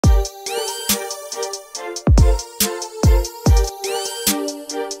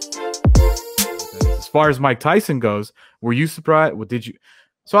far as Mike Tyson goes, were you surprised? What did you?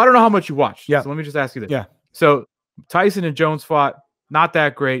 So I don't know how much you watched. Yeah. So let me just ask you this. Yeah. So Tyson and Jones fought. Not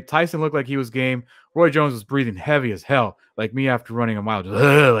that great. Tyson looked like he was game. Roy Jones was breathing heavy as hell, like me after running a mile.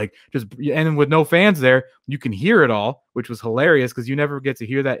 And with no fans there, you can hear it all, which was hilarious because you never get to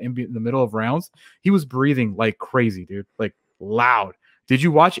hear that in the middle of rounds. He was breathing like crazy, dude, like loud. Did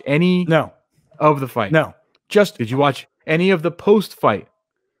you watch any of the fight? No. Did you watch any of the post fight?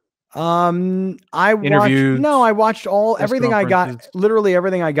 I watched everything I got. Literally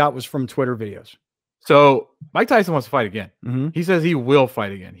everything I got was from Twitter videos. So Mike Tyson wants to fight again. Mm-hmm. He says he will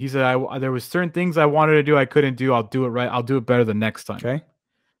fight again. He said, there was certain things I wanted to do I couldn't do. I'll do it right. I'll do it better the next time. Okay.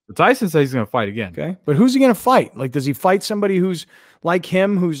 But Tyson says he's going to fight again. Okay. But who's he going to fight? Like, does he fight somebody who's like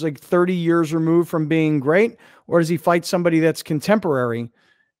him, who's like 30 years removed from being great? Or does he fight somebody that's contemporary?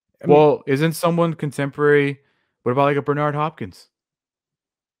 Isn't someone contemporary? What about like a Bernard Hopkins?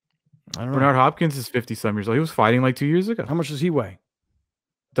 I don't know. Bernard Hopkins is 50-some years old. He was fighting like 2 years ago. How much does he weigh?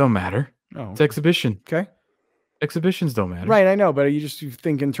 Don't matter. Oh, it's exhibition. Okay. Exhibitions don't matter. Right, I know, but you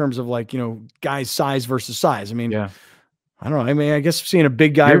think in terms of like, guys size versus size. I mean, yeah. I don't know. I mean, I guess seeing a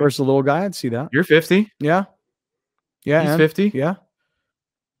big guy versus a little guy, I'd see that. You're 50. Yeah. Yeah. He's 50. Yeah.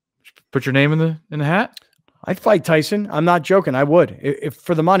 Put your name in the hat. I'd fight Tyson. I'm not joking. I would. If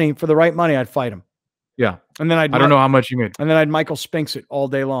for the money, for the right money, I'd fight him. Yeah. And then I don't know how much you made. And then I'd Michael Spinks it all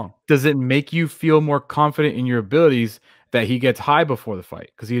day long. Does it make you feel more confident in your abilities that he gets high before the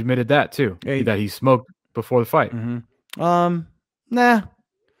fight? Because he admitted that too, that he smoked before the fight. Mm-hmm. Nah.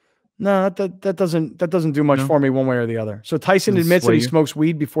 No, that doesn't do much for me one way or the other. So Tyson admits that he smokes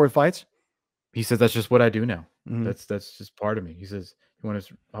weed before he fights. He says that's just what I do now. Mm-hmm. That's just part of me. He says,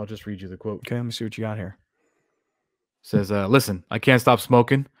 I'll just read you the quote. Okay, let me see what you got here. Says, listen, I can't stop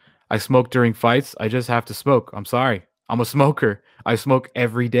smoking. I smoke during fights. I just have to smoke. I'm sorry. I'm a smoker. I smoke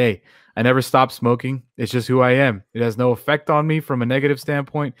every day. I never stop smoking. It's just who I am. It has no effect on me from a negative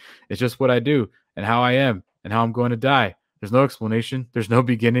standpoint. It's just what I do and how I am and how I'm going to die. There's no explanation. There's no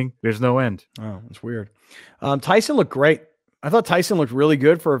beginning. There's no end. Oh, that's weird. Tyson looked great. I thought Tyson looked really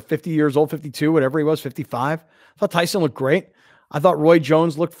good for 50 years old, 52, whatever he was, 55. I thought Tyson looked great. I thought Roy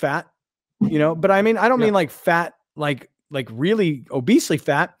Jones looked fat, but I mean, I don't mean like fat, like really obesely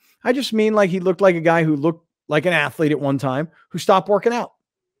fat. I just mean like he looked like a guy who looked like an athlete at one time who stopped working out.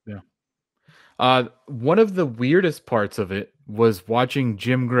 Yeah. One of the weirdest parts of it was watching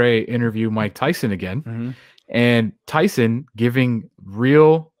Jim Gray interview Mike Tyson again. Mm-hmm. And Tyson giving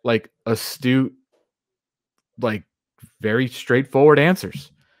real, like, astute, like, very straightforward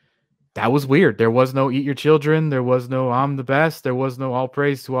answers. That was weird. There was no eat your children. There was no I'm the best. There was no all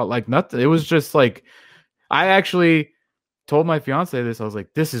praise to all, like, nothing. It was just like, I actually told my fiance this. I was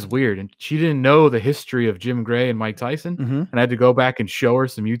like, this is weird. And she didn't know the history of Jim Gray and Mike Tyson. Mm-hmm. And I had to go back and show her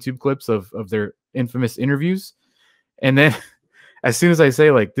some YouTube clips of their infamous interviews. And then as soon as I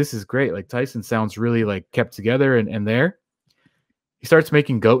say, like, this is great, like, Tyson sounds really, like, kept together and there, he starts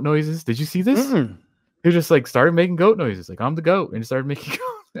making goat noises. Did you see this? Mm-mm. He just, like, started making goat noises. Like, I'm the goat. And he started making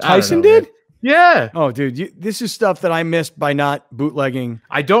goat. Tyson did? Man. Yeah. Oh, dude, this is stuff that I missed by not bootlegging.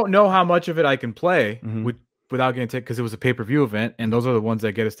 I don't know how much of it I can play without getting taken, because it was a pay-per-view event, and those are the ones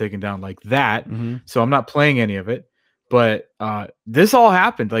that get us taken down like that. Mm-hmm. So I'm not playing any of it. But this all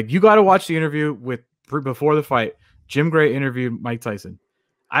happened. Like, you got to watch the interview before the fight. Jim Gray interviewed Mike Tyson.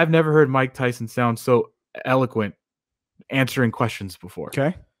 I've never heard Mike Tyson sound so eloquent answering questions before.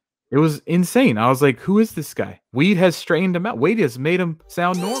 Okay. It was insane. I was like, who is this guy? Weed has straightened him out. Weed has made him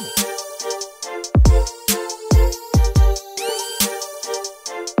sound normal.